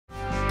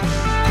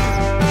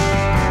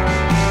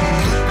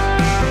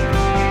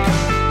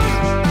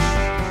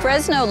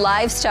Fresno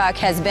Livestock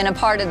has been a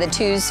part of the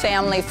Tews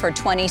family for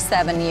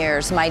 27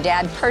 years. My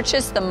dad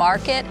purchased the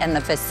market and the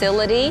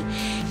facility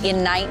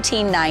in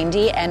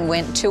 1990 and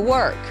went to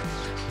work.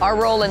 Our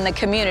role in the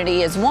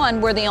community is, one,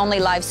 we're the only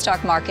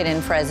livestock market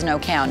in Fresno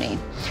County.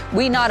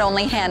 We not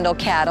only handle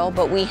cattle,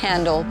 but we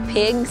handle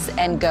pigs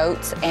and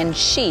goats and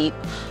sheep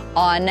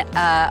on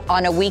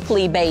a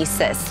weekly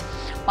basis.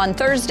 On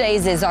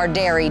Thursdays is our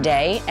dairy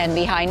day, and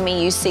behind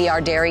me you see our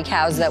dairy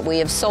cows that we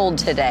have sold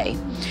today.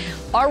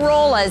 Our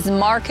role as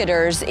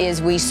marketers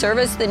is we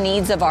service the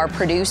needs of our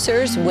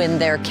producers when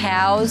their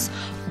cows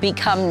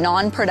become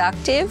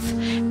non-productive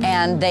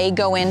and they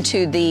go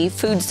into the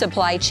food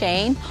supply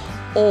chain,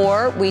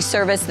 or we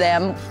service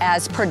them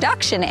as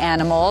production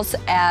animals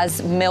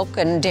as milk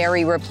and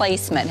dairy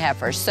replacement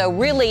heifers. So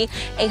really,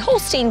 a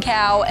Holstein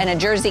cow and a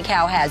Jersey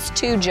cow has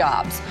two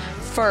jobs.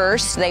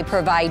 First, they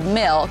provide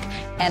milk,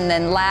 and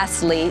then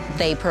lastly,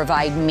 they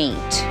provide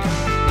meat.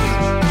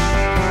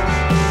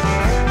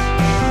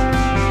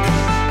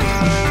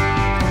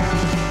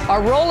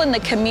 Our role in the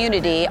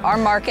community, our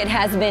market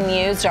has been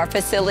used, our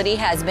facility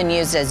has been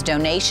used as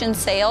donation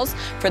sales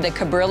for the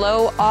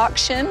Cabrillo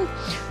auction,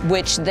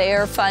 which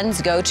their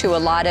funds go to a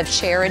lot of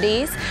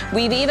charities.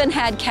 We've even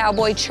had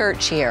Cowboy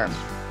Church here.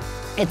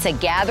 It's a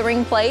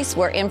gathering place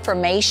where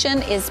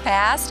information is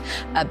passed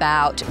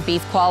about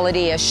beef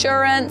quality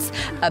assurance,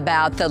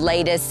 about the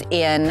latest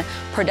in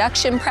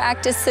production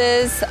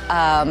practices,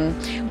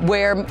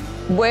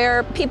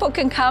 where people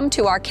can come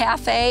to our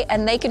cafe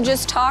and they can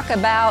just talk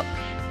about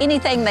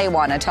anything they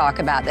want to talk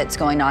about that's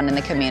going on in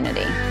the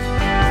community.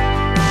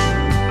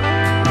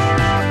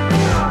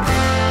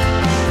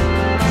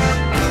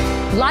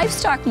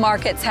 Livestock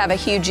markets have a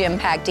huge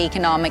impact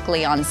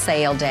economically on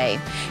sale day.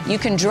 You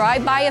can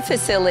drive by a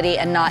facility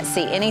and not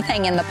see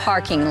anything in the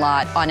parking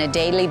lot on a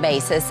daily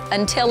basis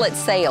until it's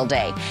sale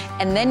day,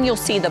 and then you'll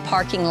see the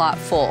parking lot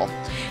full.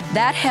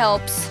 That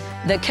helps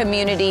the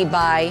community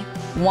by,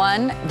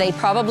 one, they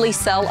probably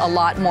sell a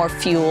lot more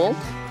fuel.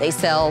 They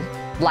sell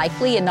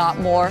likely a lot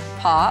more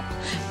pop,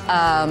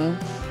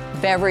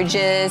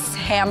 beverages,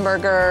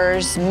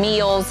 hamburgers,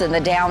 meals in the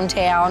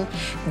downtown.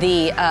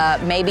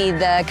 Maybe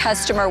the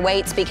customer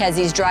waits because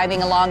he's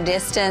driving a long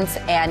distance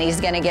and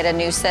he's going to get a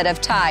new set of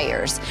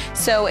tires.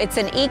 So it's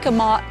an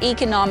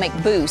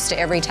economic boost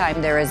every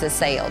time there is a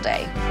sale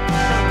day.